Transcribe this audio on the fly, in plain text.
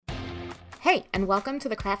Hey, and welcome to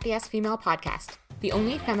the Crafty Ass Female Podcast, the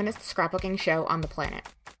only feminist scrapbooking show on the planet,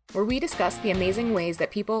 where we discuss the amazing ways that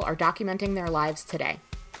people are documenting their lives today.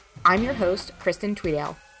 I'm your host, Kristen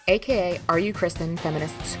Tweedale, aka Are You Kristen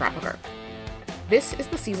Feminist Scrapbooker. This is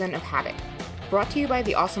the season of Habit, brought to you by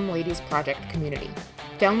the Awesome Ladies Project community.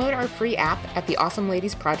 Download our free app at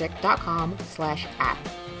theawesomeladiesproject.com/app.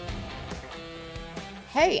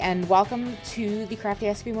 Hey, and welcome to the Crafty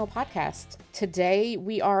Ass Female Podcast. Today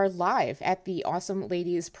we are live at the Awesome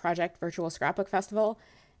Ladies Project Virtual Scrapbook Festival,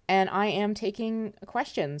 and I am taking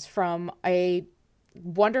questions from a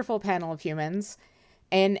wonderful panel of humans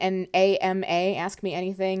in an AMA Ask Me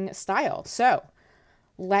Anything style. So,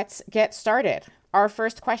 let's get started. Our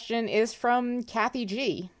first question is from Kathy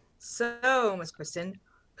G. So, Miss Kristen,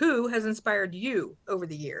 who has inspired you over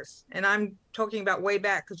the years? And I'm talking about way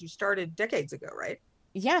back because you started decades ago, right?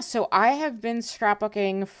 Yeah, so I have been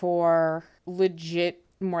scrapbooking for legit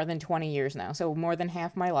more than 20 years now. So more than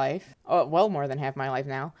half my life. Oh, well, more than half my life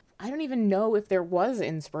now. I don't even know if there was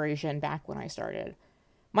inspiration back when I started.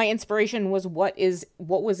 My inspiration was what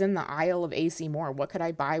was in the aisle of AC Moore. What could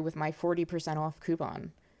I buy with my 40% off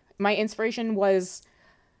coupon? My inspiration was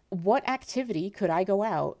what activity could I go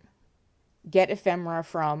out, get ephemera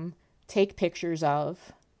from, take pictures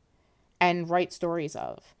of, and write stories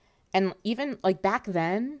of. And even like back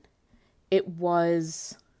then,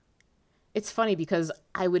 it's funny because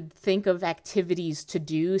I would think of activities to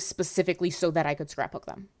do specifically so that I could scrapbook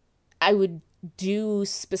them. I would do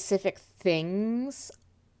specific things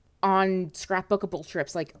on scrapbookable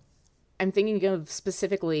trips. Like I'm thinking of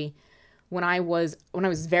specifically when I was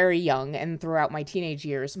very young and throughout my teenage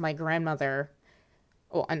years, my grandmother,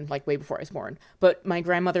 well, and like way before I was born, but my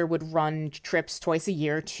grandmother would run trips twice a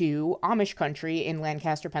year to Amish country in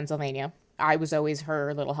Lancaster, Pennsylvania. I was always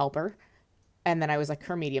her little helper, and then I was like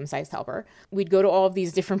her medium-sized helper. We'd go to all of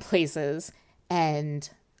these different places, and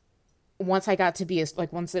once I got to be I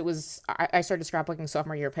started scrapbooking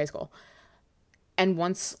sophomore year of high school, and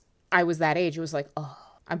once I was that age, it was like, oh,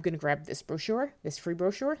 I'm gonna grab this brochure, this free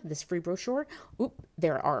brochure, this free brochure. Oop,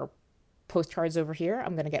 there are postcards over here.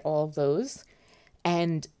 I'm gonna get all of those.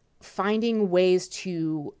 And finding ways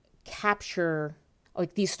to capture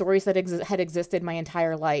like these stories that had existed my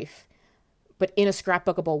entire life, but in a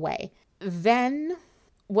scrapbookable way. Then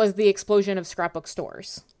was the explosion of scrapbook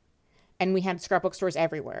stores. And we had scrapbook stores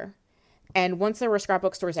everywhere. And once there were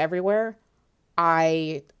scrapbook stores everywhere,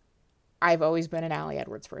 I've always been an Allie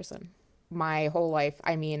Edwards person. My whole life.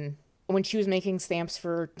 I mean, when she was making stamps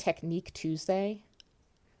for Technique Tuesday,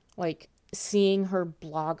 like seeing her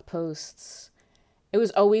blog posts, it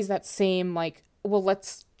was always that same, like, well,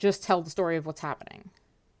 let's just tell the story of what's happening.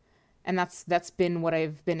 And that's been what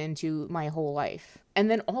I've been into my whole life. And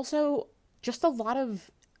then also just a lot of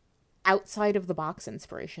outside of the box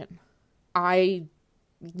inspiration. I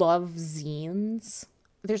love zines.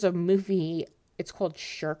 There's a movie, it's called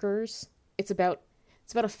Shirkers. It's about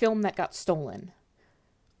a film that got stolen,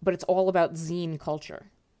 but it's all about zine culture.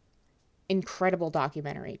 Incredible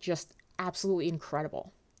documentary, just absolutely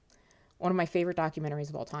incredible. One of my favorite documentaries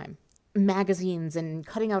of all time. Magazines and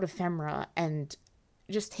cutting out ephemera and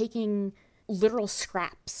just taking literal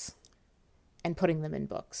scraps and putting them in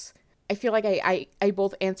books. I feel like I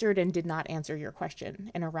both answered and did not answer your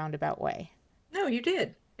question in a roundabout way. No, you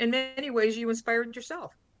did. In many ways, you inspired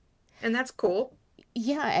yourself. And that's cool.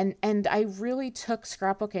 Yeah, and I really took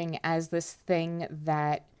scrapbooking as this thing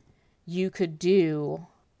that you could do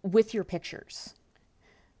with your pictures.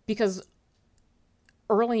 Because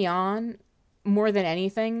early on, more than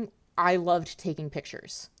anything, I loved taking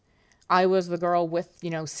pictures. I was the girl with,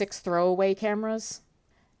 6 throwaway cameras,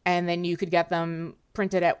 and then you could get them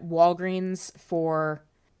printed at Walgreens for,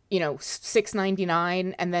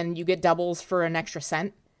 $6.99, and then you get doubles for an extra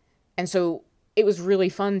cent. And so it was really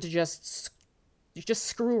fun to just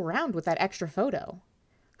screw around with that extra photo.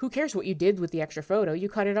 Who cares what you did with the extra photo? You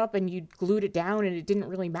cut it up and you glued it down and it didn't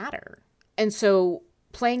really matter. And so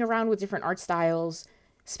playing around with different art styles,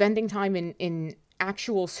 spending time in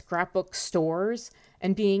actual scrapbook stores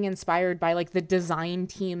and being inspired by like the design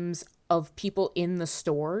teams of people in the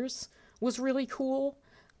stores was really cool.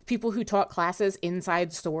 People who taught classes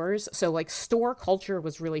inside stores. So like store culture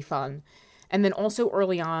was really fun. And then also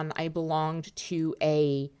early on, I belonged to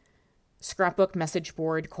a scrapbook message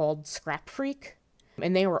board called Scrap Freak.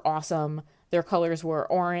 And they were awesome. Their colors were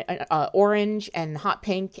orange and hot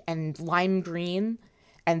pink and lime green.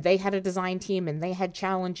 And they had a design team and they had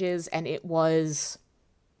challenges, and it was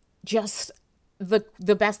just the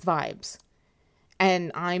best vibes.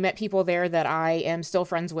 And I met people there that I am still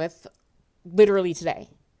friends with literally today.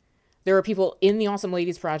 There are people in the Awesome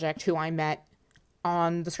Ladies Project who I met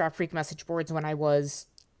on the Scrap Freak message boards when I was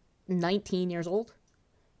 19 years old.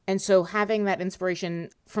 And so having that inspiration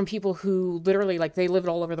from people who literally, like, they lived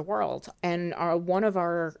all over the world. And one of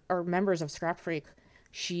our members of Scrap Freak,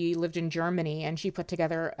 she lived in Germany, and she put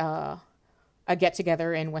together a get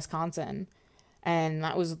together in Wisconsin. And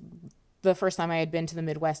that was the first time I had been to the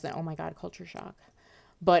Midwest. And oh my God, culture shock.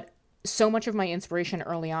 But so much of my inspiration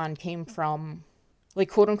early on came from, like,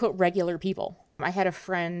 quote unquote regular people. I had a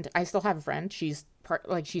friend, I still have a friend. She's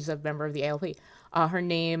a member of the ALP. Her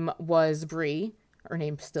name was Bree. Her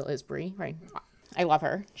name still is Bree, right? I love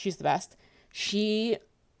her. She's the best. She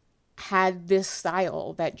had this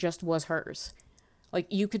style that just was hers. Like,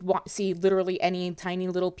 you could see literally any tiny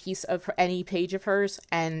little piece of any page of hers,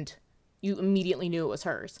 and you immediately knew it was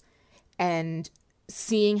hers. And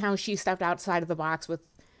seeing how she stepped outside of the box with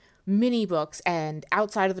mini books and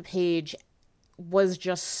outside of the page was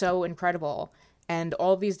just so incredible. And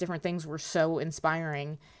all these different things were so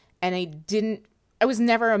inspiring. And I was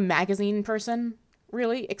never a magazine person,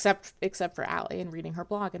 really, except for Allie and reading her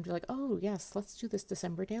blog and be like, oh yes, let's do this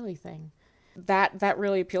December daily thing. That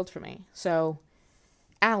really appealed for me. So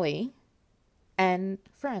Allie and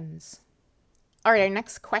friends. All right, our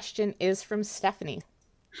next question is from Stephanie.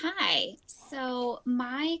 Hi. So,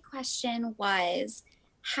 my question was,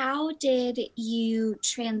 how did you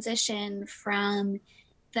transition from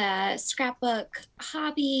the scrapbook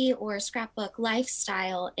hobby or scrapbook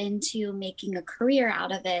lifestyle into making a career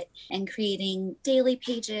out of it and creating daily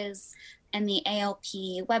pages and the ALP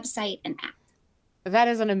website and app? That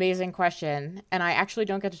is an amazing question, and I actually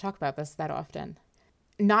don't get to talk about this that often.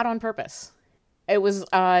 Not on purpose. It was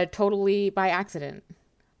totally by accident.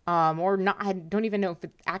 Or not, I don't even know if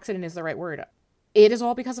accident is the right word. It is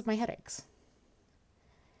all because of my headaches.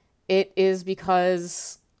 It is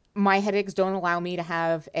because my headaches don't allow me to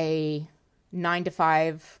have a 9 to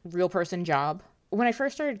 5 real person job. When I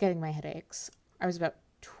first started getting my headaches, I was about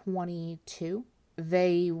 22.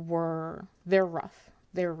 They're rough.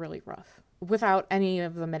 They're really rough. Without any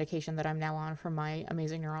of the medication that I'm now on from my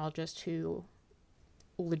amazing neurologist who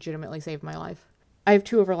legitimately saved my life. I have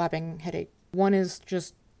 2 overlapping headaches. One is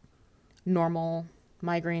just normal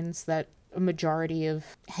migraines that a majority of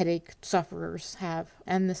headache sufferers have.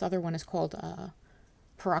 And this other one is called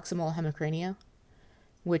paroxysmal hemicrania,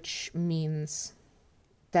 which means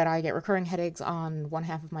that I get recurring headaches on one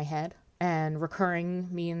half of my head. And recurring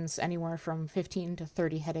means anywhere from 15 to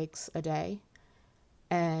 30 headaches a day.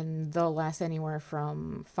 And they'll last anywhere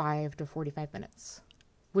from 5 to 45 minutes,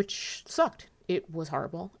 which sucked. It was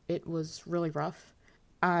horrible. It was really rough.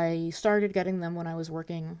 I started getting them when I was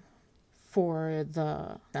working for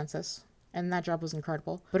the census, and that job was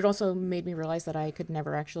incredible. But it also made me realize that I could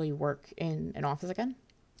never actually work in an office again.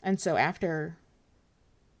 And so after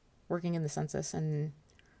working in the census and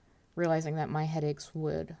realizing that my headaches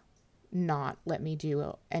would not let me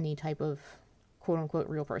do any type of quote unquote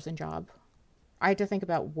real person job, I had to think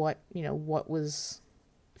about what was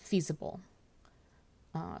feasible.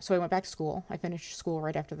 So I went back to school. I finished school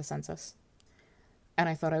right after the census. And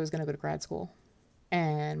I thought I was going to go to grad school.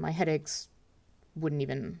 And my headaches wouldn't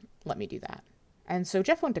even let me do that. And so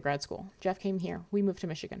Jeff went to grad school. Jeff came here. We moved to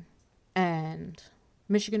Michigan. And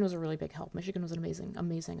Michigan was a really big help. Michigan was an amazing,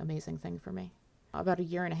 amazing, amazing thing for me. About a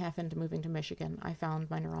year and a half into moving to Michigan, I found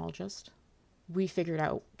my neurologist. We figured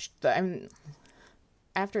out,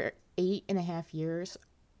 after 8.5 years,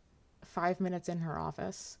 5 minutes in her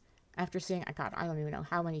office, after seeing, I don't even know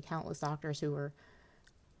how many countless doctors who were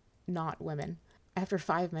not women, after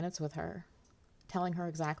 5 minutes with her, telling her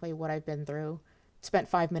exactly what I've been through, spent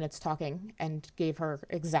 5 minutes talking and gave her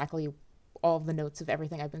exactly all of the notes of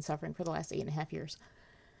everything I've been suffering for the last 8.5 years.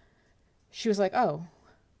 She was like, oh,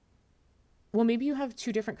 well, maybe you have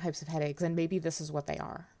 2 different types of headaches, and maybe this is what they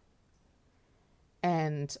are.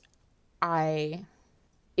 And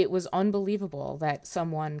it was unbelievable that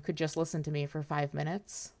someone could just listen to me for 5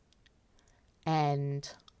 minutes and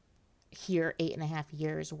hear 8.5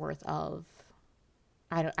 years worth of,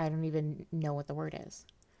 I don't even know what the word is.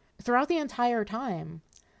 Throughout the entire time,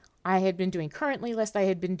 I had been doing Currently List, I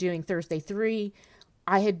had been doing Thursday 3,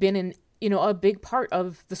 I had been in, a big part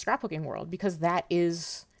of the scrapbooking world, because it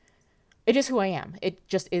is who I am. It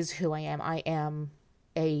just is who I am. I am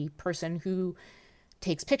a person who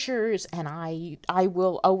takes pictures, and I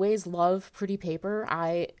will always love pretty paper.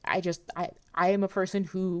 I am a person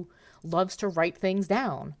who loves to write things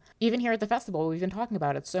down. Even here at the festival, we've been talking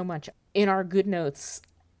about it so much. In our Good Notes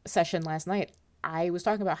session last night, I was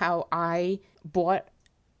talking about how I bought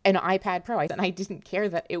an iPad Pro, and I didn't care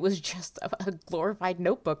that it was just a glorified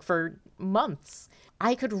notebook for months.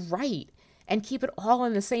 I could write and keep it all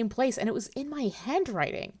in the same place, and it was in my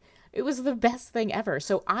handwriting. It was the best thing ever.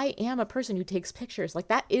 So I am a person who takes pictures. Like,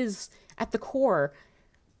 that is, at the core,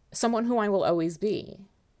 someone who I will always be.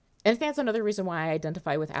 And I think that's another reason why I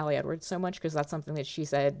identify with Allie Edwards so much, because that's something that she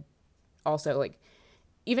said also. Like,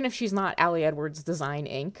 even if she's not Allie Edwards Design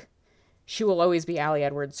Inc., she will always be Allie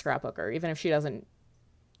Edwards Scrapbooker, even if she doesn't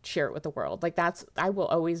share it with the world. Like, I will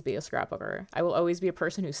always be a scrapbooker. I will always be a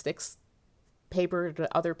person who sticks paper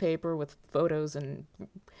to other paper with photos and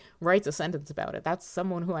writes a sentence about it. That's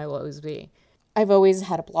someone who I will always be. I've always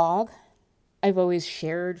had a blog. I've always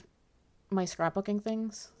shared my scrapbooking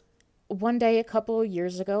things. One day, a couple of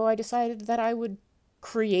years ago, I decided that I would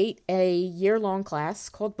create a year-long class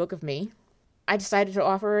called Book of Me. I decided to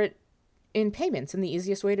offer it in payments, and the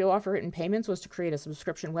easiest way to offer it in payments was to create a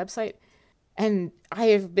subscription website. And I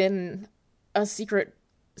have been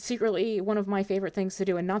secretly one of my favorite things to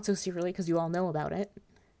do, and not so secretly because you all know about it,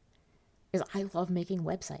 is I love making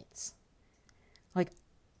websites. Like,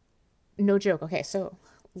 no joke. Okay, so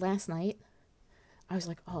last night, I was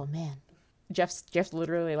like, oh man. Jeff's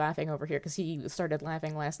literally laughing over here because he started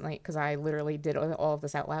laughing last night because I literally did all of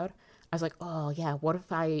this out loud. I was like, oh yeah, what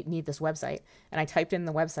if I need this website? And I typed in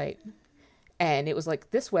the website, and it was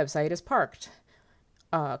like, this website is parked,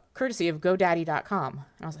 courtesy of GoDaddy.com.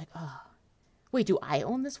 And I was like, oh, wait, do I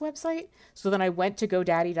own this website? So then I went to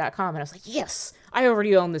GoDaddy.com, and I was like, yes, I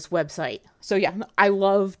already own this website. So yeah, I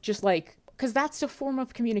love just like, because that's a form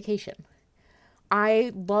of communication.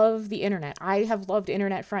 I love the internet. I have loved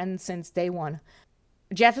internet friends since day one.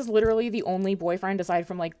 Jeff is literally the only boyfriend, aside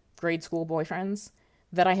from like grade school boyfriends,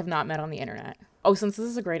 that I have not met on the internet. Oh, since this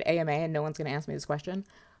is a great AMA and no one's going to ask me this question.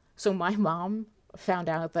 So my mom found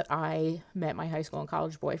out that I met my high school and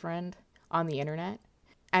college boyfriend on the internet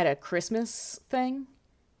at a Christmas thing.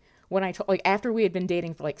 When like, after we had been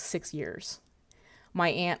dating for like 6 years, my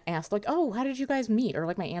aunt asked like, oh, how did you guys meet? Or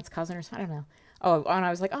like my aunt's cousin or something, I don't know. Oh, and I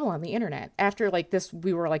was like, oh, on the internet. After like this,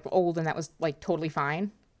 we were like old and that was like totally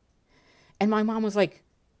fine. And my mom was like,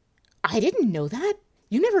 I didn't know that.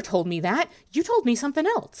 You never told me that. You told me something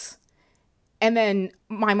else. And then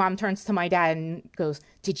my mom turns to my dad and goes,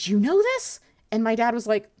 did you know this? And my dad was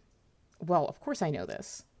like, well, of course I know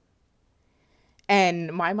this.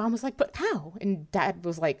 And my mom was like, but how? And dad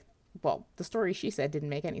was like, well, the story she said didn't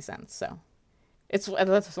make any sense. So that's one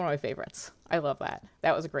of my favorites. I love that.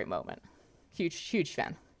 That was a great moment. Huge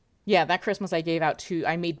fan. Yeah, that Christmas I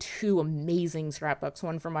made 2 amazing scrapbooks,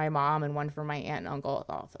 one for my mom and one for my aunt and uncle.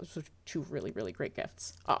 Oh, those were 2 really, really great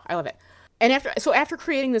gifts. Oh, I love it. And after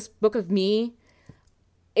creating this Book of Me,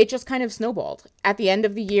 it just kind of snowballed. At the end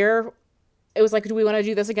of the year, it was like, do we want to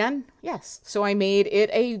do this again? Yes. So I made it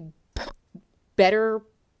a better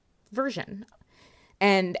version.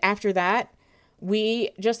 And after that, we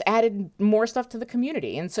just added more stuff to the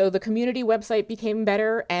community. And so the community website became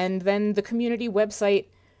better. And then the community website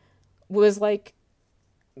was like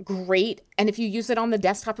great. And if you use it on the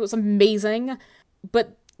desktop, it was amazing.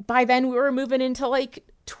 But by then we were moving into like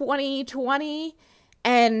 2020,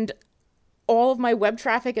 and all of my web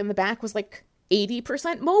traffic in the back was like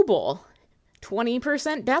 80% mobile,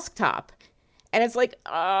 20% desktop. And it's like,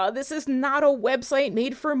 this is not a website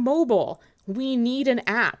made for mobile. We need an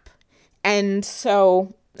app. And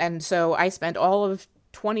so I spent all of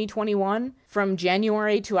 2021 from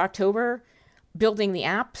January to October building the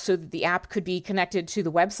app so that the app could be connected to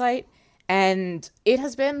the website. And it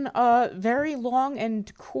has been a very long and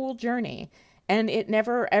cool journey. And it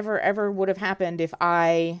never, ever, ever would have happened if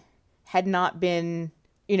I had not been,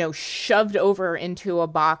 shoved over into a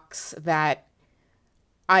box that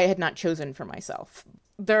I had not chosen for myself.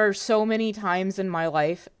 There are so many times in my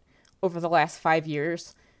life over the last 5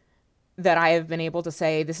 years that I have been able to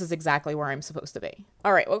say, this is exactly where I'm supposed to be.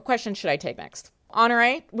 All right, what question should I take next?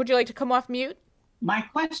 Honoré, would you like to come off mute? My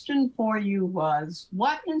question for you was,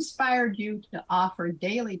 what inspired you to offer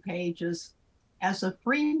daily pages as a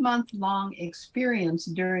free month-long experience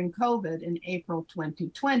during COVID in April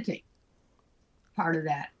 2020? Part of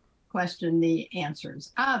that question, the answer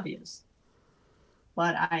is obvious.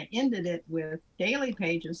 But I ended it with, daily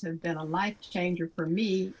pages have been a life changer for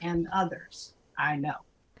me and others I know.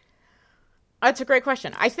 That's a great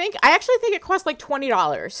question. I actually think it cost like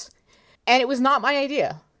 $20, and it was not my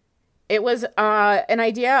idea. It was an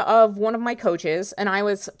idea of one of my coaches, and I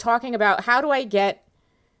was talking about how do I get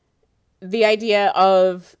the idea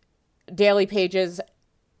of daily pages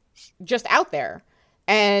just out there.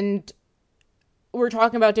 And we're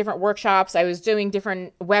talking about different workshops. I was doing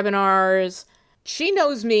different webinars. She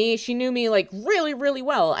knows me. She knew me like really, really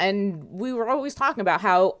well. And we were always talking about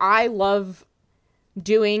how I love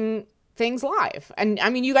doing things live. And I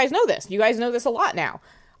mean, you guys know this. You guys know this a lot now.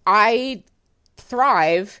 I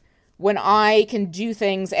thrive when I can do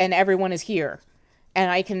things and everyone is here and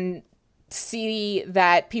I can see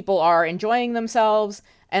that people are enjoying themselves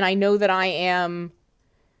and I know that I am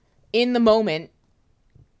in the moment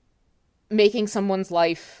making someone's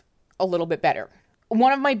life a little bit better.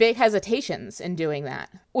 One of my big hesitations in doing that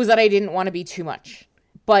was that I didn't want to be too much.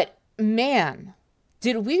 But man,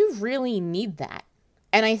 did we really need that?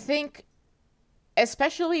 And I think,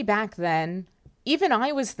 especially back then, even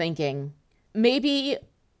I was thinking, maybe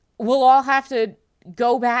we'll all have to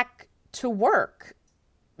go back to work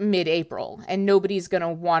mid-April and nobody's going to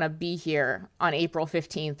want to be here on April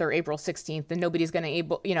 15th or April 16th and nobody's going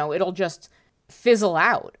to it'll just fizzle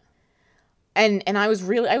out. And I was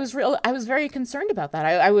very concerned about that.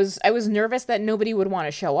 I was nervous that nobody would want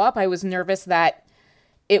to show up. I was nervous that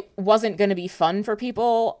it wasn't going to be fun for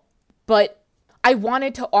people, but I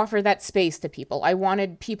wanted to offer that space to people. I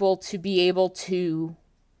wanted people to be able to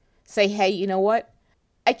say, hey, you know what?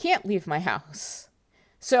 I can't leave my house.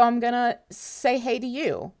 So I'm going to say hey to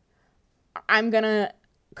you. I'm going to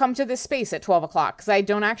come to this space at 12 o'clock because I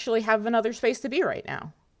don't actually have another space to be right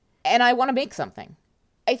now. And I want to make something.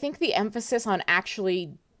 I think the emphasis on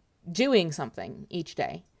actually doing something each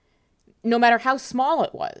day, no matter how small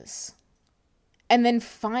it was, and then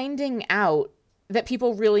finding out that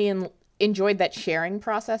people really enjoyed that sharing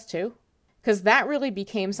process too, because that really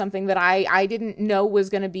became something that I didn't know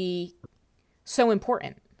was going to be so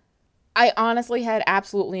important. I honestly had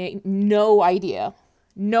absolutely no idea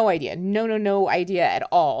at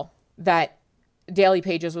all that Daily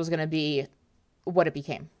Pages was going to be what it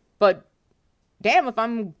became. But damn, if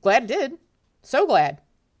I'm glad it did. So glad.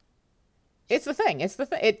 It's the thing.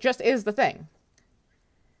 It just is the thing.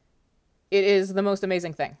 It is the most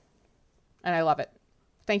amazing thing. And I love it.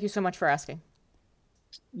 Thank you so much for asking.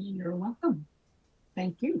 You're welcome.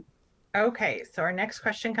 Thank you. Okay, so our next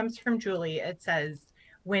question comes from Julie. It says,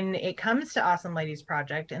 when it comes to Awesome Ladies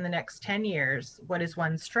Project in the next 10 years, what is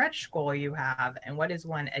one stretch goal you have and what is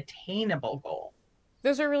one attainable goal?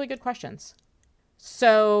 Those are really good questions.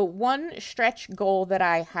 So one stretch goal that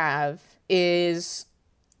I have is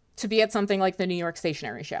to be at something like the New York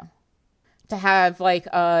Stationery Show. To have like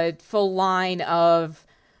a full line of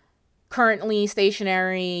currently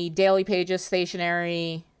stationery, Daily Pages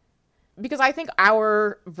stationery. Because I think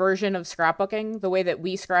our version of scrapbooking, the way that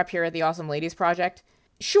we scrap here at the Awesome Ladies Project,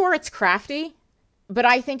 sure, it's crafty, but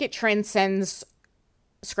I think it transcends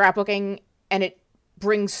scrapbooking and it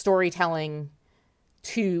brings storytelling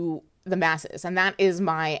to the masses. And that is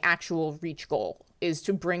my actual reach goal, is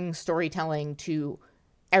to bring storytelling to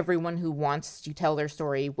everyone who wants to tell their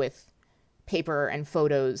story with paper and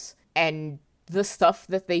photos and the stuff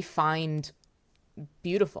that they find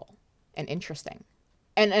beautiful and interesting.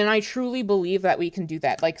 And I truly believe that we can do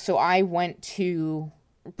that. Like, so I went to,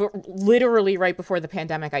 literally right before the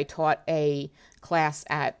pandemic, I taught a class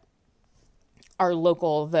at our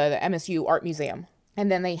local, the MSU Art Museum.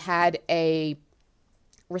 And then they had a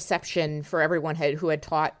reception for everyone who had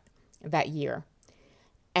taught that year.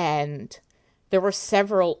 And there were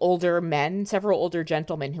several older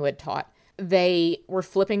gentlemen who had taught. They were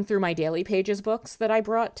flipping through my Daily Pages books that I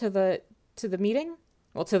brought to the meeting,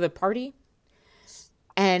 to the party.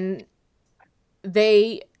 And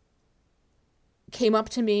they came up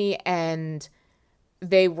to me and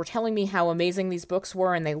they were telling me how amazing these books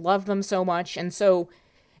were and they loved them so much. And so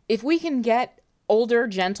if we can get older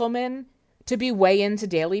gentlemen to be way into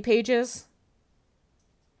Daily Pages,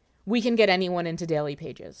 we can get anyone into Daily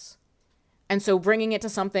Pages. And so bringing it to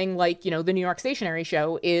something like, the New York Stationery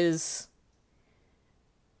Show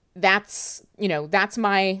that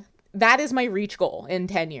is my reach goal in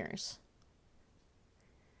 10 years.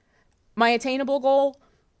 My attainable goal,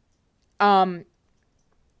 I'd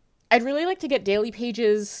really like to get Daily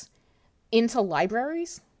Pages into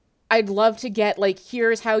libraries. I'd love to get,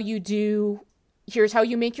 here's how you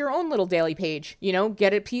make your own little daily page.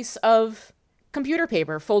 Get a piece of computer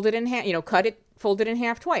paper, fold it in half, cut it, fold it in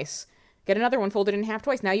half twice. Get another one, fold it in half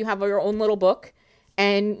twice. Now you have your own little book,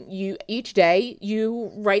 and each day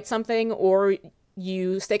you write something, or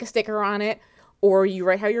you stick a sticker on it, or you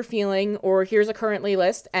write how you're feeling, or here's a currently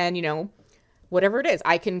list, and whatever it is.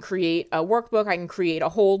 I can create a workbook, I can create a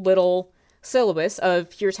whole little syllabus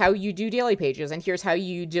of here's how you do Daily Pages, and here's how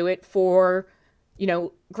you do it for,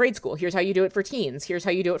 grade school, here's how you do it for teens, here's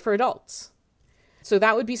how you do it for adults. So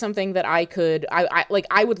that would be something that I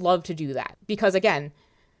would love to do that. Because again,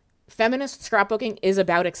 feminist scrapbooking is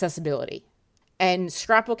about accessibility. And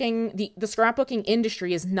scrapbooking, the scrapbooking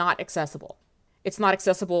industry is not accessible. It's not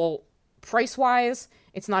accessible price-wise.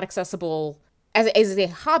 It's not accessible as a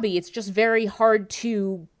hobby. It's just very hard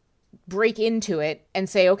to break into it and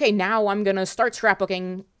say, okay, now I'm going to start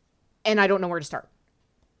scrapbooking and I don't know where to start.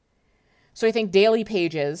 So I think daily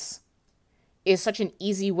pages is such an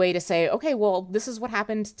easy way to say, okay, well, this is what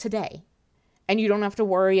happened today. And you don't have to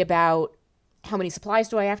worry about how many supplies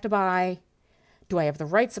do I have to buy? Do I have the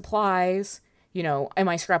right supplies? Am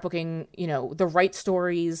I scrapbooking, the right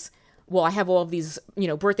stories? Well, I have all of these,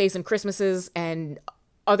 birthdays and Christmases and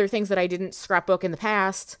other things that I didn't scrapbook in the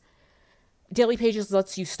past. Daily pages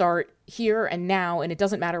lets you start here and now, and it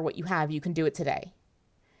doesn't matter what you have, you can do it today.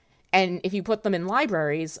 And if you put them in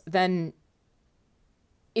libraries, then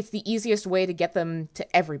it's the easiest way to get them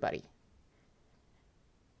to everybody.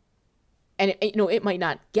 And it might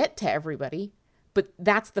not get to everybody, but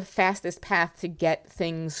that's the fastest path to get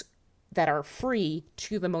things that are free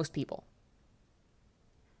to the most people.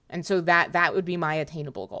 And so that would be my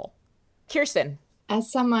attainable goal. Kirsten.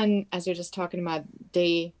 As you're just talking about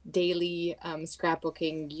daily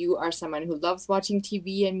scrapbooking, you are someone who loves watching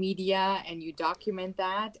TV and media, and you document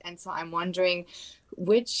that. And so I'm wondering,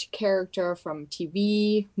 which character from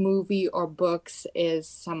TV, movie, or books is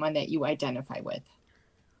someone that you identify with?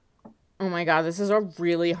 Oh my God, this is a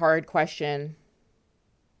really hard question.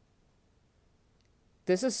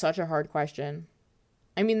 This is such a hard question.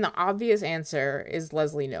 I mean, the obvious answer is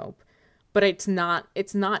Leslie Knope, but it's not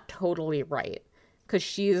totally right. Because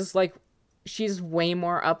she's way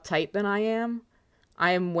more uptight than I am.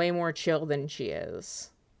 I am way more chill than she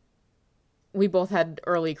is. We both had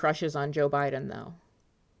early crushes on Joe Biden, though.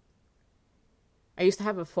 I used to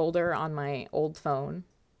have a folder on my old phone,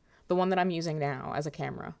 the one that I'm using now as a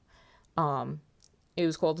camera. It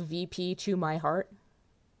was called VP to My Heart.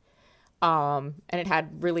 And it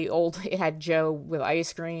had Joe with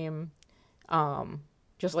ice cream.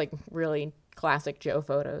 Just like really classic Joe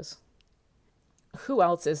photos. Who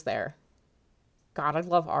else is there? God, I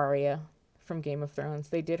love Arya from Game of Thrones.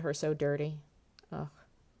 They did her so dirty. Ugh,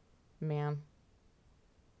 man.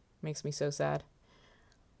 Makes me so sad.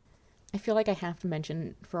 I feel like I have to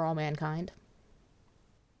mention For All Mankind.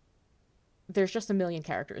 There's just a million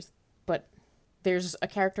characters, but there's a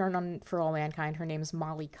character on For All Mankind. Her name's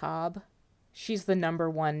Molly Cobb. She's the number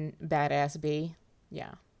one badass bee.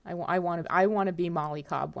 Yeah, I want to be Molly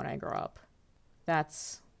Cobb when I grow up.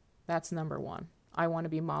 That's number one. I want to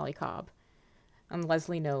be Molly Cobb. And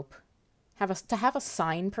Leslie Knope. To have a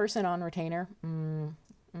sign person on retainer.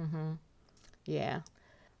 Yeah.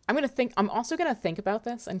 I'm also going to think about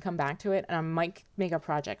this and come back to it, and I might make a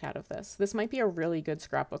project out of this. This might be a really good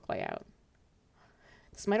scrapbook layout.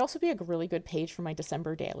 This might also be a really good page for my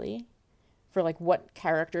December daily, for like what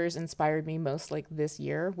characters inspired me most like this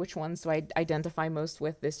year. Which ones do I identify most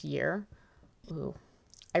with this year? Ooh,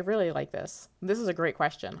 I really like this. This is a great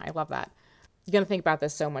question. I love that. I'm going to think about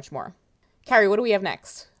this so much more. Carrie, what do we have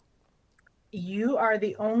next? You are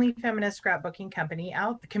the only feminist scrapbooking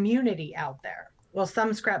community out there. Well,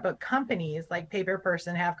 some scrapbook companies like Paper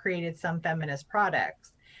Person have created some feminist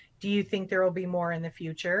products. Do you think there will be more in the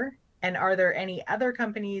future? And are there any other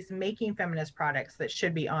companies making feminist products that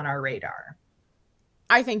should be on our radar?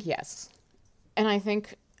 I think yes. And I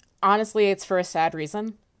think, honestly, it's for a sad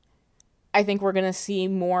reason. I think we're going to see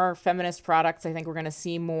more feminist products. I think we're going to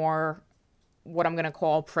see more what I'm going to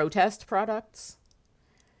call protest products,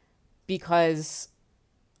 because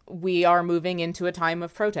we are moving into a time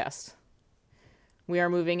of protest. We are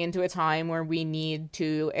moving into a time where we need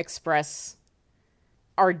to express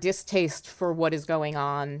our distaste for what is going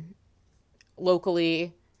on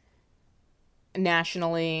locally,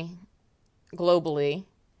 nationally, globally.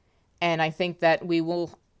 And I think that we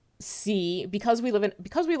will see, because we live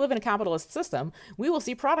in a capitalist system, we will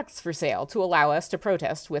see products for sale to allow us to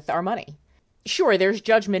protest with our money. Sure, there's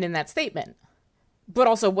judgment in that statement, but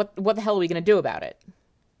also what the hell are we going to do about it?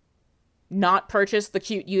 Not purchase the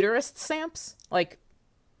cute uterus stamps? Like,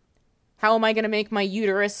 how am I going to make my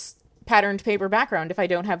uterus patterned paper background if I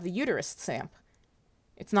don't have the uterus stamp?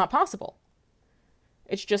 It's not possible.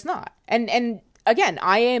 It's just not. And again,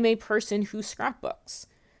 I am a person who scrapbooks.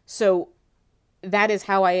 So that is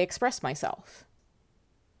how I express myself.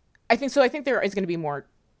 I think there is going to be more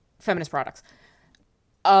feminist products.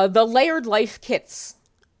 The layered life kits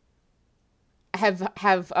have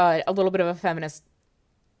a little bit of a feminist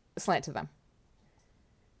slant to them.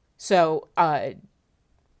 So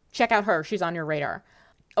check out her. She's on your radar.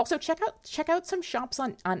 Also, check out some shops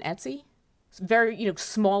on Etsy. Very,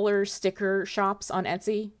 smaller sticker shops on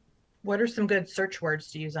Etsy. What are some good search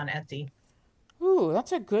words to use on Etsy? Ooh,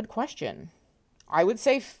 that's a good question. I would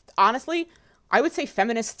say, honestly,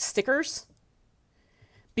 feminist stickers,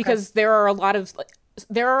 because there are a lot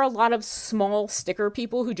of small sticker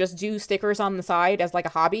people who just do stickers on the side as like a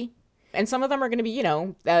hobby. And some of them are going to be,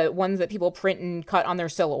 the ones that people print and cut on their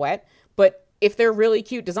silhouette. But if they're really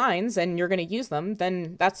cute designs and you're going to use them,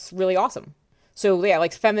 then that's really awesome. So yeah,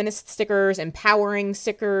 like feminist stickers, empowering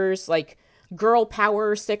stickers, like girl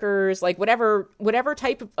power stickers, like whatever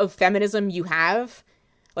type of feminism you have.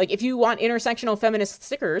 Like if you want intersectional feminist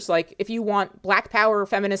stickers, like if you want black power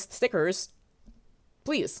feminist stickers,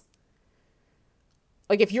 please.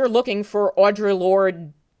 Like if you're looking for Audre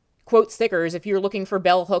Lorde quote stickers, if you're looking for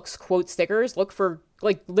Bell Hooks quote stickers, look for,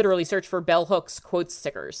 like, literally search for Bell Hooks quote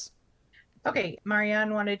stickers. Okay,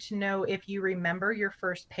 Marianne wanted to know if you remember your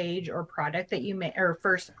first page or product that you made, or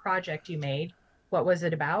first project you made. What was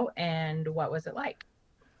it about and what was it like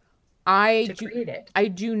to create it? I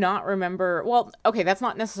do not remember. Well, okay, that's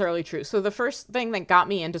not necessarily true. So the first thing that got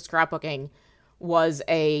me into scrapbooking was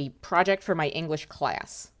a project for my English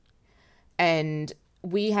class. And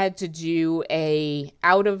we had to do an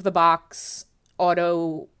out of the box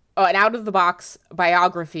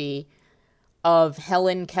biography of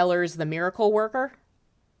Helen Keller's The Miracle Worker.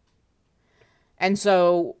 And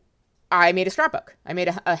so I made a scrapbook. I made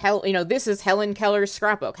this is Helen Keller's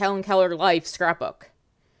scrapbook, Helen Keller Life scrapbook.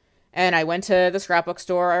 And I went to the scrapbook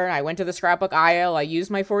store, I went to the scrapbook aisle, I used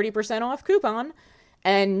my 40% off coupon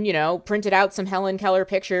and, printed out some Helen Keller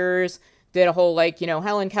pictures, did a whole,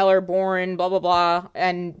 Helen Keller born, blah, blah, blah,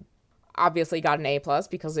 and obviously got an A+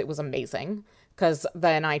 because it was amazing. Because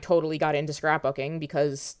then I totally got into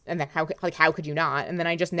scrapbooking and then how could you not? And then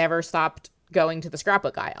I just never stopped going to the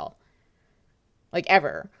scrapbook aisle. Like,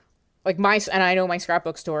 ever. Like, and I know my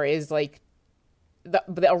scrapbook store is, like,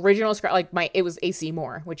 the original it was AC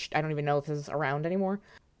Moore, which I don't even know if is around anymore.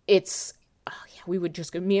 We would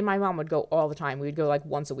just go, me and my mom would go all the time. We would go, like,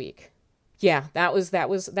 once a week. Yeah, that was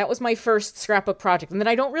my first scrapbook project. And then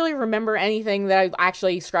I don't really remember anything that I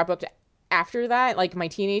actually scrapbooked after that, like my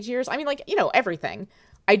teenage years. I mean, everything.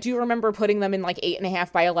 I do remember putting them in, like,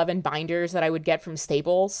 8.5 by 11 binders that I would get from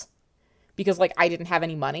Staples because, like, I didn't have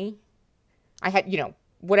any money. I had,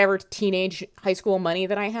 whatever teenage high school money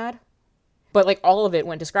that I had. But, like, all of it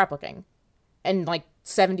went to scrapbooking. And, like,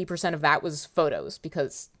 70% of that was photos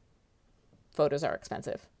because photos are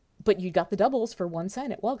expensive. But you got the doubles for 1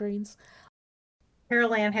 cent at Walgreens.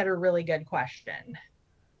 Carol Ann had a really good question.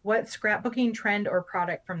 What scrapbooking trend or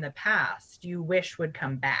product from the past you wish would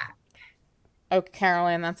come back? Oh, Carol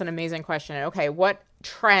Ann, that's an amazing question. Okay, what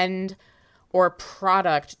trend or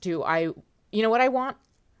product do I... You know what I want?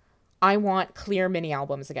 I want clear mini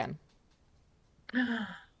albums again.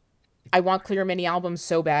 I want clear mini albums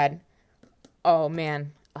so bad. Oh,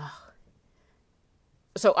 man. Ugh.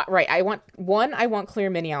 So, right, I want clear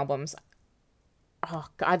mini albums. Oh,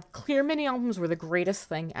 God, clear mini albums were the greatest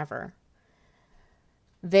thing ever.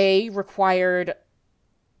 They required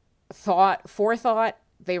forethought.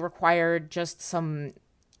 They required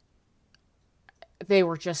they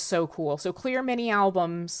were just so cool. So clear mini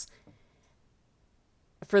albums,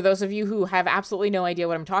 for those of you who have absolutely no idea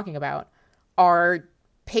what I'm talking about, are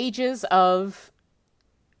pages of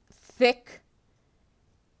thick,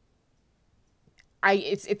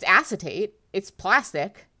 it's acetate, it's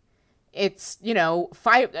plastic, it's, it's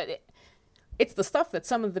the stuff that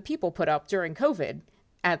some of the people put up during COVID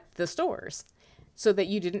at the stores so that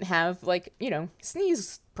you didn't have, like,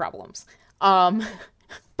 sneeze problems.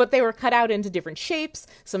 But they were cut out into different shapes.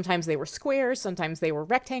 Sometimes they were squares, sometimes they were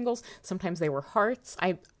rectangles, sometimes they were hearts.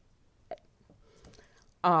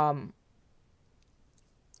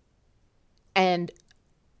 And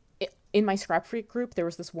in my Scrap Freak group, there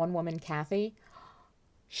was this one woman, Kathy.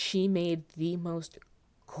 She made the most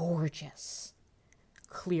gorgeous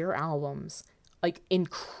clear albums, like,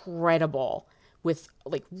 incredible, with,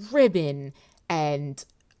 like, ribbon and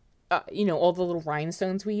all the little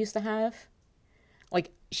rhinestones we used to have.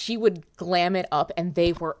 Like, she would glam it up and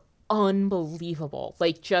they were unbelievable.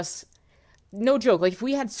 Like, just no joke. Like, if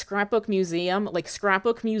we had Scrapbook Museum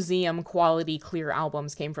quality clear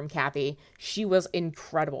albums came from Kathy. She was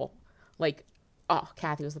incredible. Like, oh,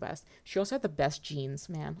 Kathy was the best. She also had the best jeans,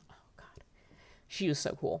 man. Oh, God. She was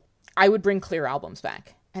so cool. I would bring clear albums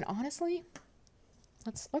back. And honestly,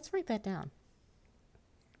 let's write that down.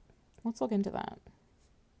 Let's look into that.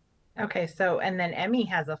 Okay, so, and then Emmy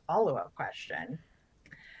has a follow-up question.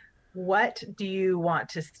 What do you want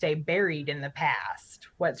to stay buried in the past?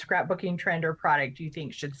 What scrapbooking trend or product do you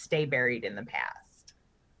think should stay buried in the past?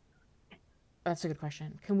 That's a good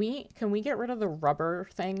question. Can we get rid of the rubber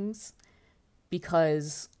things?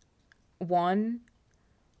 Because, one,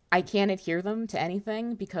 I can't adhere them to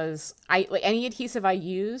anything because any adhesive I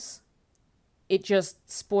use, it just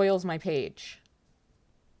spoils my page.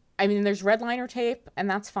 I mean, there's red liner tape, and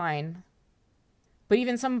that's fine. But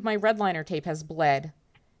even some of my red liner tape has bled.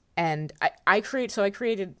 And I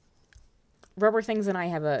created rubber things, and I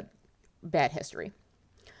have bad history.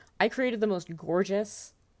 I created the most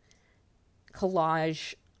gorgeous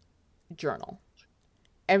collage journal.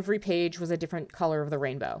 Every page was a different color of the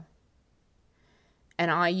rainbow.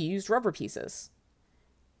 And I used rubber pieces.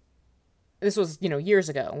 This was, years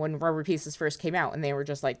ago when rubber pieces first came out and they were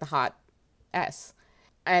just like the hot S.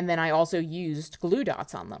 And then I also used glue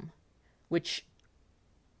dots on them, which,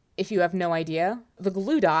 if you have no idea, the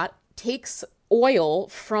glue dot takes oil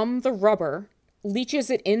from the rubber, leaches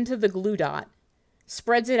it into the glue dot,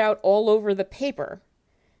 spreads it out all over the paper,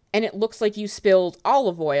 and it looks like you spilled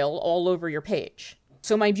olive oil all over your page.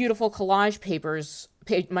 So my beautiful collage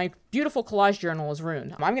journal is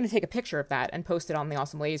ruined. I'm going to take a picture of that and post it on the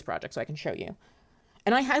Awesome Ladies Project so I can show you.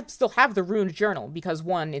 And I still have the ruined journal because,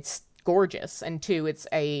 one, it's gorgeous, and two, it's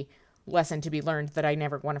a lesson to be learned that I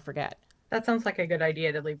never want to forget. That sounds like a good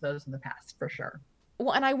idea to leave those in the past, for sure.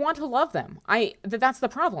 Well, and I want to love them. That's the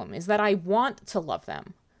problem, is that I want to love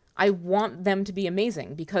them. I want them to be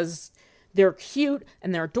amazing because they're cute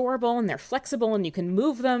and they're adorable and they're flexible and you can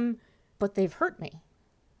move them, but they've hurt me.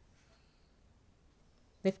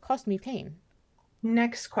 They've caused me pain.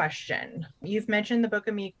 Next question. You've mentioned the Book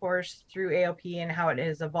of Me course through ALP and how it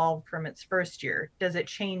has evolved from its first year. Does it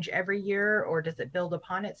change every year or does it build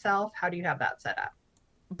upon itself? How do you have that set up?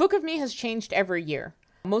 Book of Me has changed every year,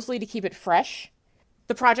 mostly to keep it fresh.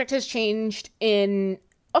 The project has changed in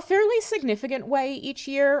a fairly significant way each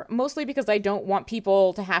year, mostly because I don't want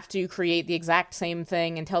people to have to create the exact same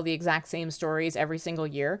thing and tell the exact same stories every single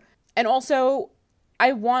year. And also,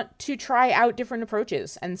 I want to try out different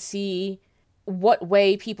approaches and see what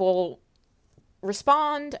way people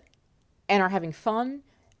respond and are having fun.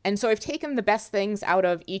 And so I've taken the best things out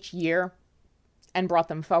of each year and brought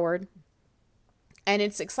them forward. And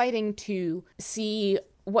it's exciting to see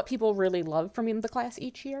what people really love from the class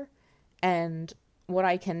each year and what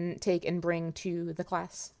I can take and bring to the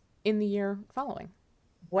class in the year following.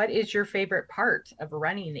 What is your favorite part of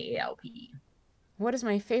running the ALP? What is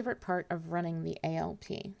my favorite part of running the ALP?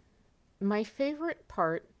 My favorite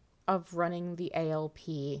part of running the ALP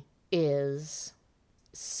is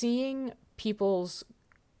seeing people's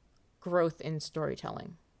growth in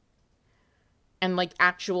storytelling and like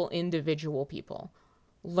actual individual people,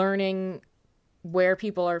 learning where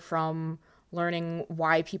people are from, learning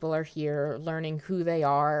why people are here, learning who they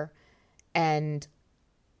are, and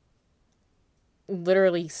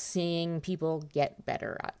literally seeing people get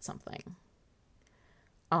better at something.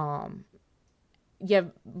 Yeah,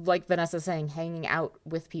 like Vanessa saying, hanging out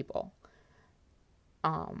with people.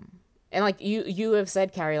 And like you have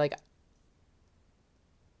said, Carrie, like,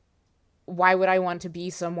 why would I want to be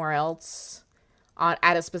somewhere else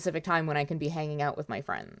at a specific time when I can be hanging out with my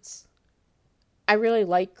friends? I really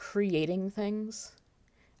like creating things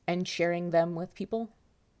and sharing them with people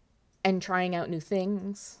and trying out new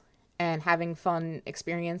things and having fun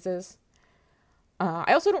experiences.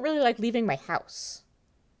 I also don't really like leaving my house.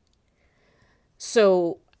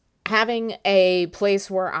 So having a place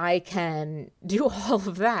where I can do all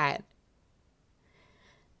of that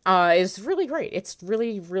is really great. It's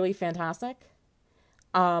really, really fantastic.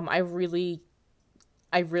 I really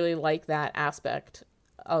like that aspect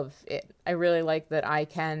of it. I really like that I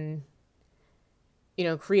can,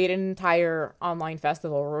 create an entire online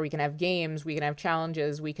festival where we can have games, we can have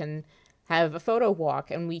challenges, we can have a photo walk,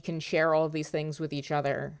 and we can share all of these things with each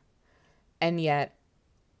other. And yet,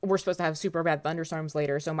 we're supposed to have super bad thunderstorms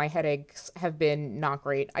later, so my headaches have been not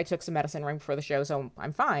great. I took some medicine right before the show, so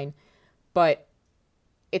I'm fine. But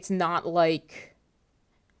it's not like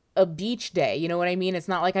a beach day, you know what I mean? It's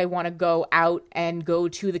not like I want to go out and go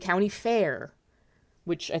to the county fair,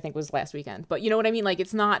 which I think was last weekend. But you know what I mean? Like,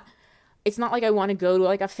 it's not like I want to go to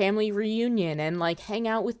like a family reunion and like hang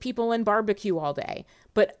out with people and barbecue all day.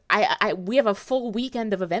 But we have a full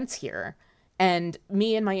weekend of events here, and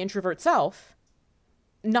me and my introvert self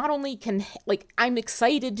not only can, like, I'm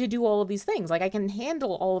excited to do all of these things. Like, I can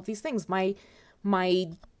handle all of these things. My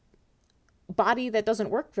body that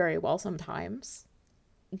doesn't work very well sometimes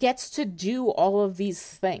gets to do all of these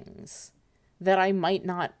things that I might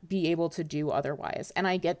not be able to do otherwise. And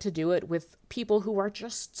I get to do it with people who are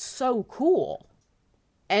just so cool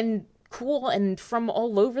and from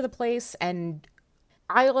all over the place. And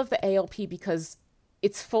I love the ALP because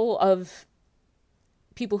it's full of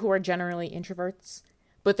people who are generally introverts,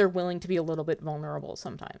 but they're willing to be a little bit vulnerable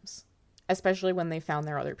sometimes, especially when they found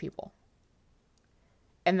their other people.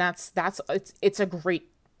 And it's a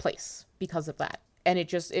great place because of that. And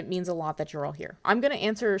it means a lot that you're all here. I'm going to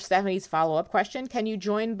answer Stephanie's follow-up question. Can you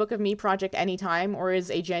join Book of Me project anytime, or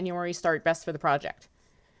is a January start best for the project?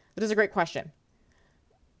 That is a great question.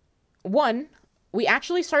 One, We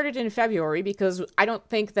actually started in February because I don't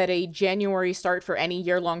think that a January start for any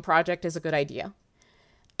year-long project is a good idea.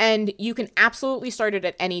 And you can absolutely start it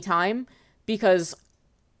at any time because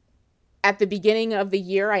at the beginning of the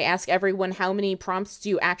year, I ask everyone how many prompts do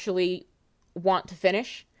you actually want to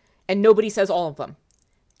finish, and nobody says all of them.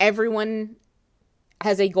 Everyone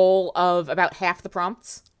has a goal of about half the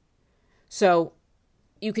prompts. So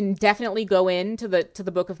you can definitely go into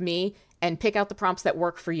the Book of Me and pick out the prompts that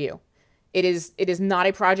work for you. It is not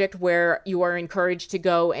a project where you are encouraged to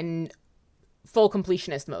go in full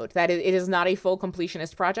completionist mode. It is not a full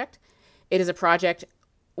completionist project. It is a project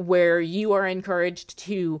where you are encouraged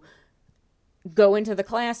to go into the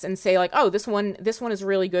class and say like, oh, this one is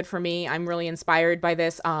really good for me. I'm really inspired by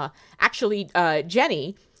this. Actually,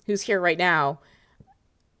 Jenny, who's here right now,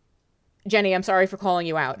 Jenny, I'm sorry for calling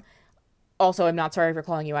you out. Also, I'm not sorry for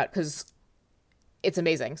calling you out because it's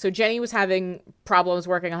amazing. So Jenny was having problems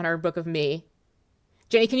working on her Book of Me.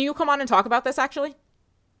 Jenny, can you come on and talk about this actually?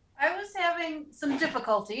 I was having some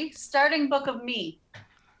difficulty starting Book of Me.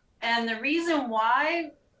 And the reason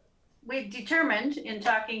why we determined in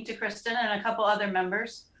talking to Kristen and a couple other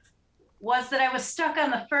members was that I was stuck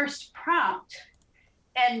on the first prompt.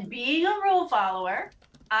 And being a rule follower,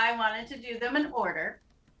 I wanted to do them in order.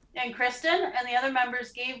 And Kristen and the other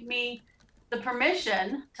members gave me the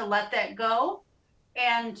permission to let that go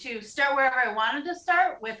and to start wherever I wanted to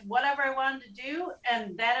start with whatever I wanted to do.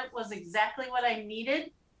 And that was exactly what I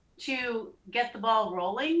needed to get the ball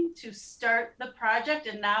rolling, to start the project.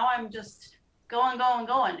 And now I'm just going.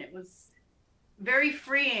 It was very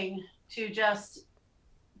freeing to just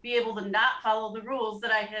be able to not follow the rules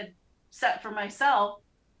that I had set for myself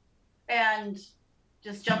and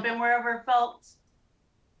just jump in wherever felt,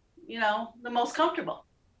 the most comfortable.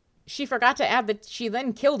 She forgot to add that she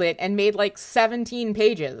then killed it and made like 17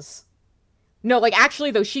 pages. No, like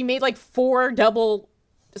actually though, she made like 4 double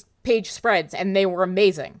page spreads and they were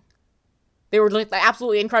amazing. They were like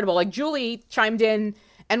absolutely incredible. Like Julie chimed in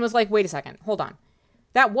and was like, wait a second, hold on.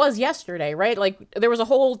 That was yesterday, right? Like there was a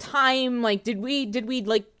whole time, like, did we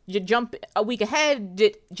like jump a week ahead?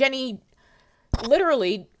 Did Jenny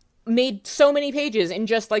literally made so many pages in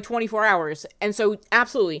just like 24 hours. And so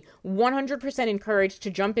absolutely 100% encouraged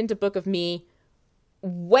to jump into Book of Me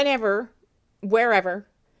whenever, wherever,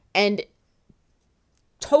 and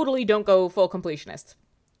totally don't go full completionist.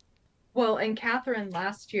 Well, and Catherine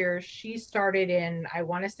last year, she started in, I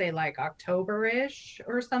want to say like October-ish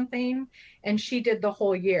or something, and she did the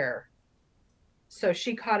whole year. So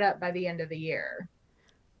she caught up by the end of the year.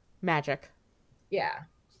 Magic. Yeah.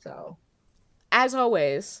 So as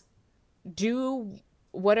always, do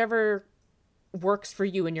whatever works for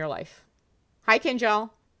you in your life. Hi, Kinjal.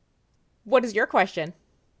 What is your question?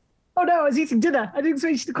 Oh no, I was eating dinner. I didn't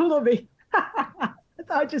expect you to call on me. I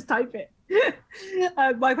thought I'd just type it.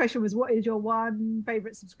 My question was, what is your one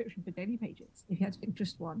favorite subscription for Daily Pages? If you had to pick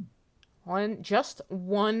just one. Just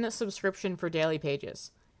one subscription for Daily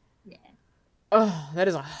Pages. Yeah. Oh, that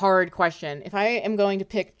is a hard question. If I am going to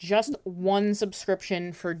pick just one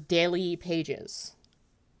subscription for Daily Pages,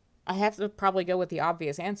 I have to probably go with the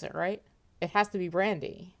obvious answer, right? It has to be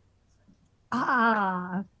Brandy.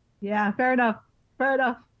 Yeah, fair enough.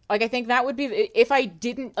 Like, I think that would be, if I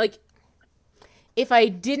didn't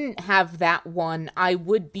have that one, I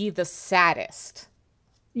would be the saddest.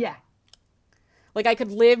 Yeah. Like, I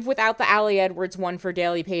could live without the Allie Edwards one for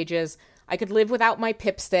Daily Pages. I could live without my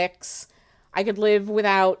Pipsticks. I could live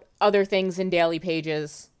without other things in Daily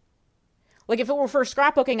Pages. Like, if it were for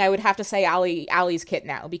scrapbooking, I would have to say Allie's kit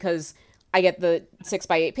now, because I get the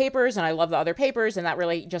 6x8 papers, and I love the other papers, and that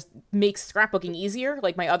really just makes scrapbooking easier.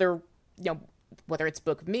 Like, my other, whether it's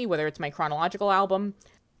Book of Me, whether it's my chronological album.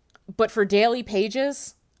 But for Daily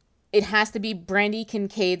Pages, it has to be Brandy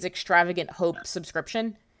Kincaid's Extravagant Hope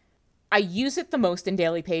subscription. I use it the most in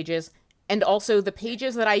Daily Pages, and also the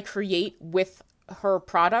pages that I create with her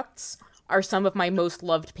products are some of my most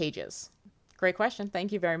loved pages. Great question.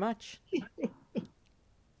 Thank you very much.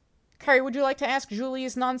 Carrie, would you like to ask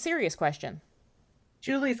Julie's non-serious question?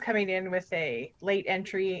 Julie's coming in with a late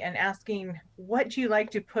entry and asking, what do you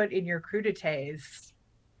like to put in your crudités?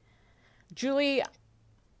 Julie,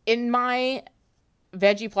 in my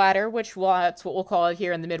veggie platter, that's what we'll call it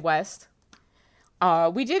here in the Midwest,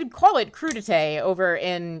 we did call it crudité over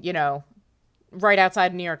in, right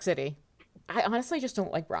outside New York City. I honestly just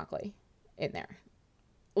don't like broccoli in there.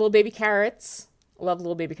 Little baby carrots. Love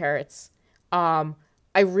little baby carrots. I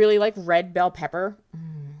really like red bell pepper.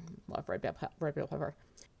 Love red bell pepper.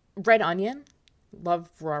 Red onion. Love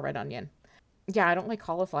raw red onion. Yeah, I don't like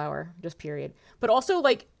cauliflower, just period. But also,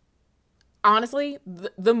 like, honestly,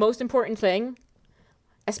 the most important thing,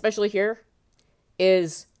 especially here,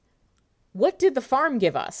 is, what did the farm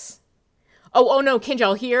give us? Oh no,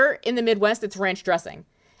 Kinjal, here in the Midwest, it's ranch dressing.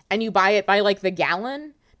 And you buy it by like the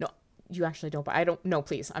gallon. No, you actually don't buy, no,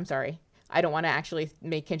 please, I'm sorry. I don't want to actually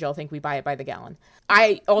make Kinjal think we buy it by the gallon.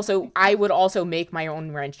 I would also make my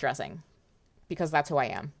own ranch dressing because that's who I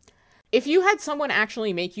am. If you had someone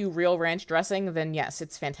actually make you real ranch dressing, then yes,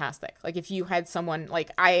 it's fantastic. Like if you had someone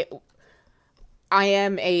like I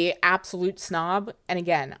am a absolute snob, and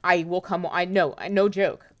again, no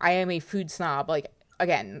joke. I am a food snob. Like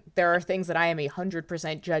again, there are things that I am 100%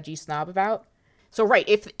 judgy snob about. So right,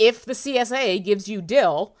 if the CSA gives you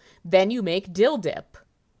dill, then you make dill dip.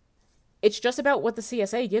 It's just about what the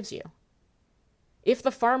CSA gives you. If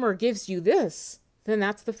the farmer gives you this, then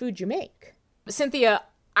that's the food you make. Cynthia,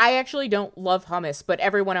 I actually don't love hummus, but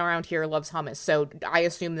everyone around here loves hummus, so I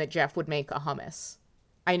assume that Jeff would make a hummus.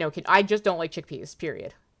 I know, I just don't like chickpeas,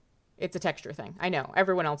 period. It's a texture thing. I know,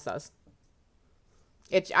 everyone else does.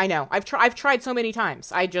 I know, I've tried so many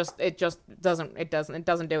times. It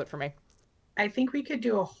doesn't do it for me. I think we could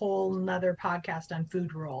do a whole nother podcast on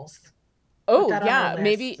food rules. Oh yeah,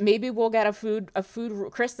 maybe we'll get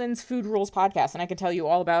Kristen's Food Rules podcast, and I can tell you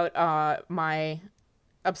all about my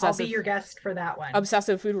obsessive. I'll be your guest for that one.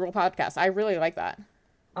 Obsessive food rule podcast. I really like that.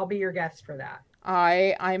 I'll be your guest for that.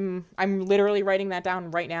 I'm literally writing that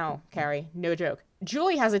down right now, Carrie. No joke.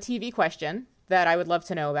 Julie has a TV question that I would love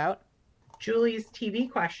to know about. Julie's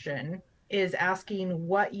TV question is asking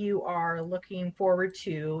what you are looking forward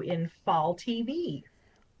to in fall TV.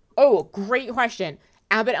 Oh, great question.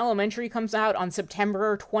 Abbott Elementary comes out on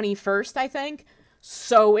September 21st, I think.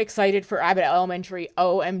 So excited for Abbott Elementary.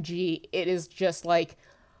 OMG. It is just like,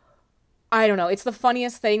 I don't know. It's the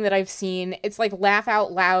funniest thing that I've seen. It's like laugh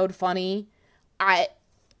out loud funny.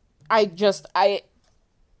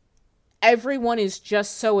 Everyone is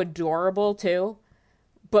just so adorable too.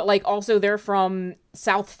 But like also they're from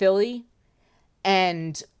South Philly.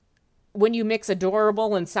 And when you mix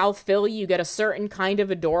adorable and South Philly, you get a certain kind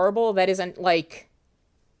of adorable that isn't like,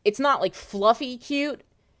 it's not like fluffy cute.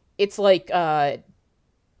 It's like a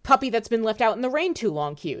puppy that's been left out in the rain too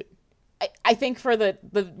long cute. I think for the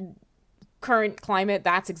current climate,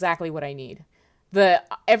 that's exactly what I need.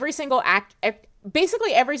 Basically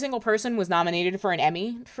every single person was nominated for an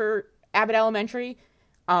Emmy for Abbott Elementary.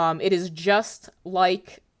 It is just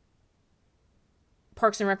like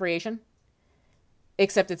Parks and Recreation,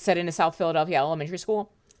 except it's set in a South Philadelphia elementary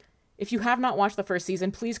school. If you have not watched the first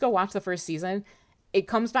season, please go watch the first season. It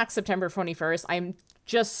comes back September 21st. I'm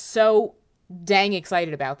just so dang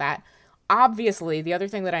excited about that. Obviously, the other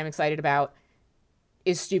thing that I'm excited about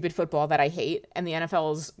is stupid football that I hate, and the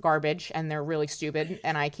NFL is garbage, and they're really stupid,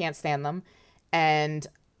 and I can't stand them, and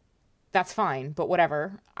that's fine, but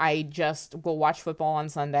whatever. I just will watch football on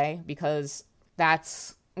Sunday because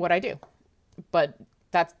that's what I do. But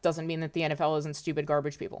that doesn't mean that the NFL isn't stupid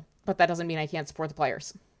garbage people. But that doesn't mean I can't support the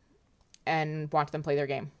players and watch them play their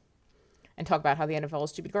game and talk about how the NFL is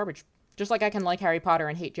stupid garbage. Just like I can like Harry Potter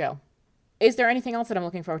and hate Joe. Is there anything else that I'm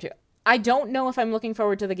looking forward to? I don't know if I'm looking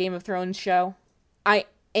forward to the Game of Thrones show. I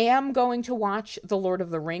am going to watch the Lord of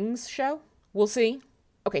the Rings show. We'll see.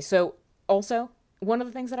 Okay, so also, one of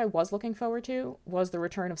the things that I was looking forward to was the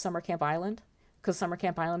return of Summer Camp Island, because Summer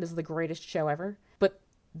Camp Island is the greatest show ever. But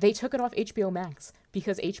they took it off HBO Max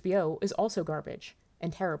because HBO is also garbage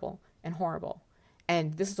and terrible and horrible.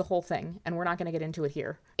 And this is a whole thing, and we're not going to get into it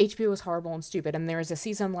here. HBO is horrible and stupid, and there is a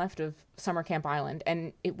season left of Summer Camp Island,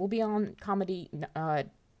 and it will be on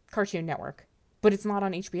Cartoon Network. But it's not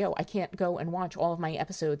on HBO. I can't go and watch all of my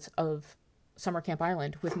episodes of Summer Camp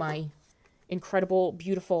Island with my incredible,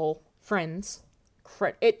 beautiful friends.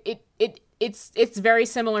 It's very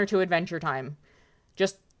similar to Adventure Time,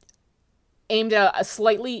 just aimed at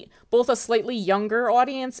both a slightly younger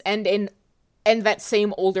audience and that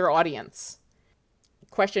same older audience.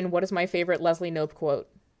 Question: what is my favorite Leslie Knope quote?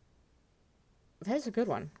 That is a good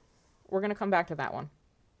one. We're gonna come back to that one.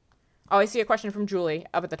 Oh, I see a question from Julie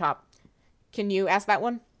up at the top. Can you ask that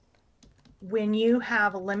one? When you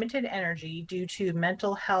have limited energy due to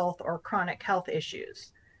mental health or chronic health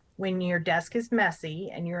issues, when your desk is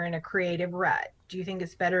messy and you're in a creative rut, do you think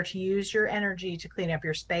it's better to use your energy to clean up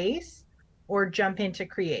your space or jump into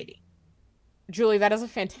creating? Julie, that is a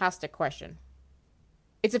fantastic question.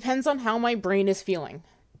 It depends on how my brain is feeling.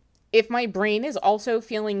 If my brain is also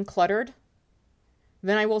feeling cluttered,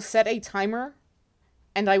 then I will set a timer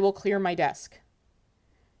and I will clear my desk.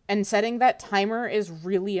 And setting that timer is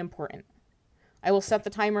really important. I will set the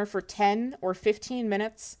timer for 10 or 15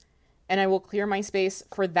 minutes, and I will clear my space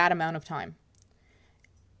for that amount of time.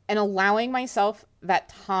 And allowing myself that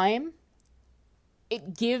time,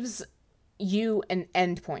 it gives you an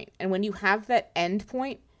end point. And when you have that end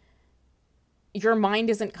point, your mind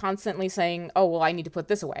isn't constantly saying, oh, well, I need to put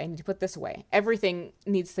this away. I need to put this away. Everything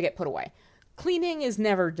needs to get put away. Cleaning is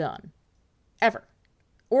never done. Ever.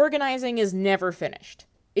 Organizing is never finished.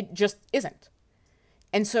 It just isn't.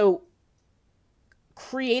 And so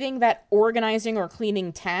creating that organizing or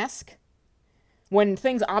cleaning task, when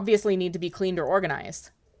things obviously need to be cleaned or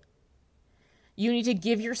organized, you need to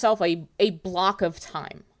give yourself a block of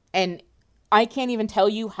time. And I can't even tell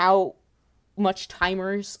you how much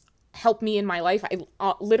timers help me in my life.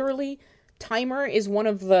 I literally, timer is one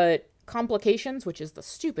of the complications, which is the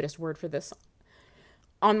stupidest word for this,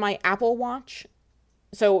 on my Apple Watch.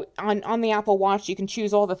 So on the Apple Watch, you can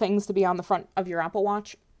choose all the things to be on the front of your Apple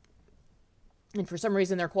Watch. And for some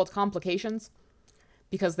reason, they're called complications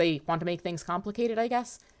because they want to make things complicated, I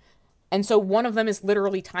guess. And so one of them is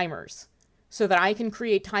literally timers, so that I can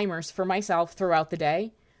create timers for myself throughout the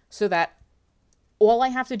day, so that all I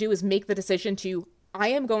have to do is make the decision to, I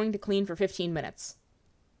am going to clean for 15 minutes.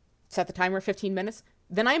 Set the timer 15 minutes.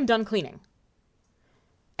 Then I am done cleaning.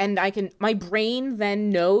 And my brain then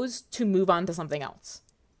knows to move on to something else.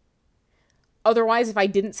 Otherwise, if I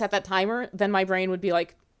didn't set that timer, then my brain would be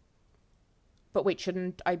like, but wait,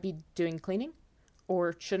 shouldn't I be doing cleaning?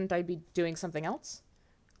 Or shouldn't I be doing something else?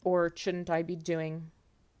 Or shouldn't I be doing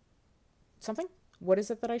something? What is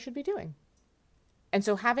it that I should be doing? And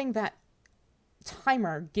so having that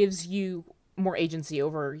timer gives you more agency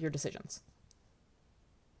over your decisions.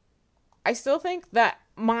 I still think that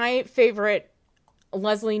my favorite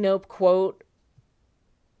Leslie Knope quote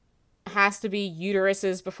has to be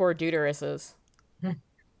uteruses before deuteruses.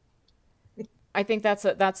 I think that's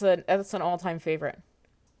an all-time favorite.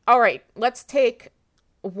 All right, let's take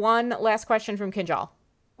one last question from Kinjal.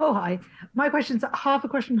 Oh, hi. My question's half a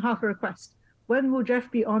question, half a request. When will Jeff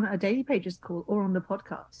be on a Daily Pages call or on the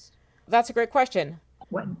podcast? That's a great question.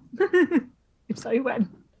 When? If so, when?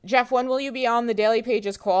 Jeff, when will you be on the Daily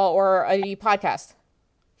Pages call or a podcast?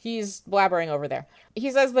 He's blabbering over there. He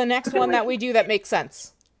says the next one that we do that makes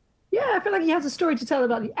sense. Yeah, I feel like he has a story to tell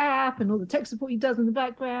about the app and all the tech support he does in the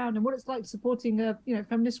background and what it's like supporting a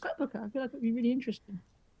feminist scrapbooker. I feel like it'd be really interesting.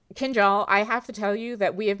 Kinjal, I have to tell you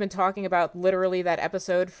that we have been talking about literally that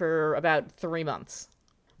episode for about 3 months.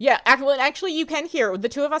 Yeah, actually, you can hear the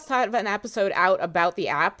two of us had an episode out about the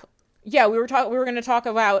app. Yeah, we were going to talk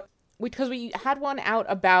about, because we had one out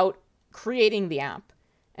about creating the app,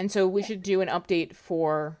 and so we should do an update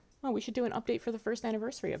for the first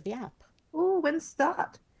anniversary of the app. Oh, when's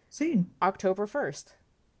that? Soon. October 1st.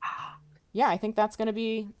 Yeah, I think that's going to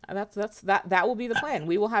be that will be the plan.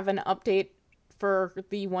 We will have an update for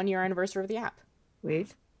the 1-year anniversary of the app.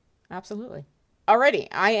 Wait. Absolutely. Alrighty,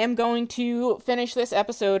 I am going to finish this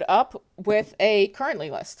episode up with a currently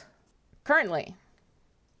list. Currently,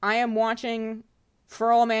 I am watching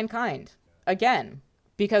For All Mankind again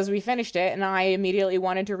because we finished it and I immediately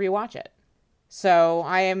wanted to rewatch it. So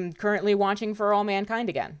I am currently watching For All Mankind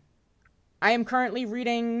again. I am currently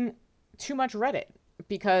reading too much Reddit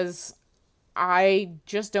because I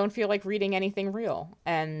just don't feel like reading anything real.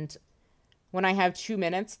 And when I have 2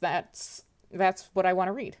 minutes, that's what I want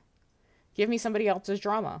to read. Give me somebody else's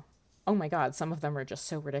drama. Oh my God, some of them are just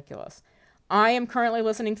so ridiculous. I am currently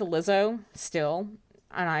listening to Lizzo still,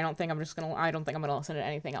 and I don't think I'm gonna listen to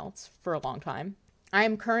anything else for a long time. I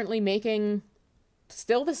am currently making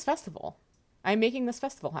this festival. I'm making this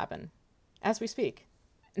festival happen as we speak.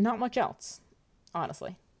 Not much else,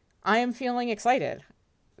 honestly. I am feeling excited.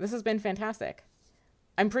 This has been fantastic.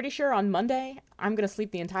 I'm pretty sure on Monday, I'm going to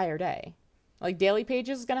sleep the entire day. Like, Daily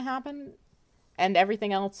Pages is going to happen, and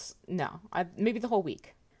everything else, no. Maybe the whole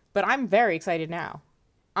week. But I'm very excited now.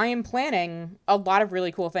 I am planning a lot of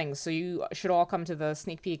really cool things, so you should all come to the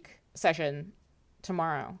sneak peek session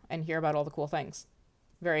tomorrow and hear about all the cool things.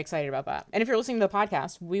 Very excited about that. And if you're listening to the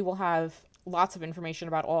podcast, we will have lots of information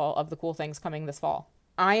about all of the cool things coming this fall.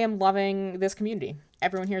 I am loving this community.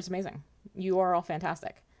 Everyone here is amazing. You are all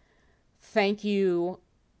fantastic. Thank you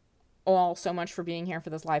all so much for being here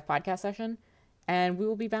for this live podcast session. And we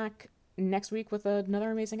will be back next week with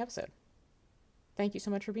another amazing episode. Thank you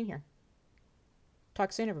so much for being here.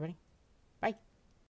 Talk soon, everybody.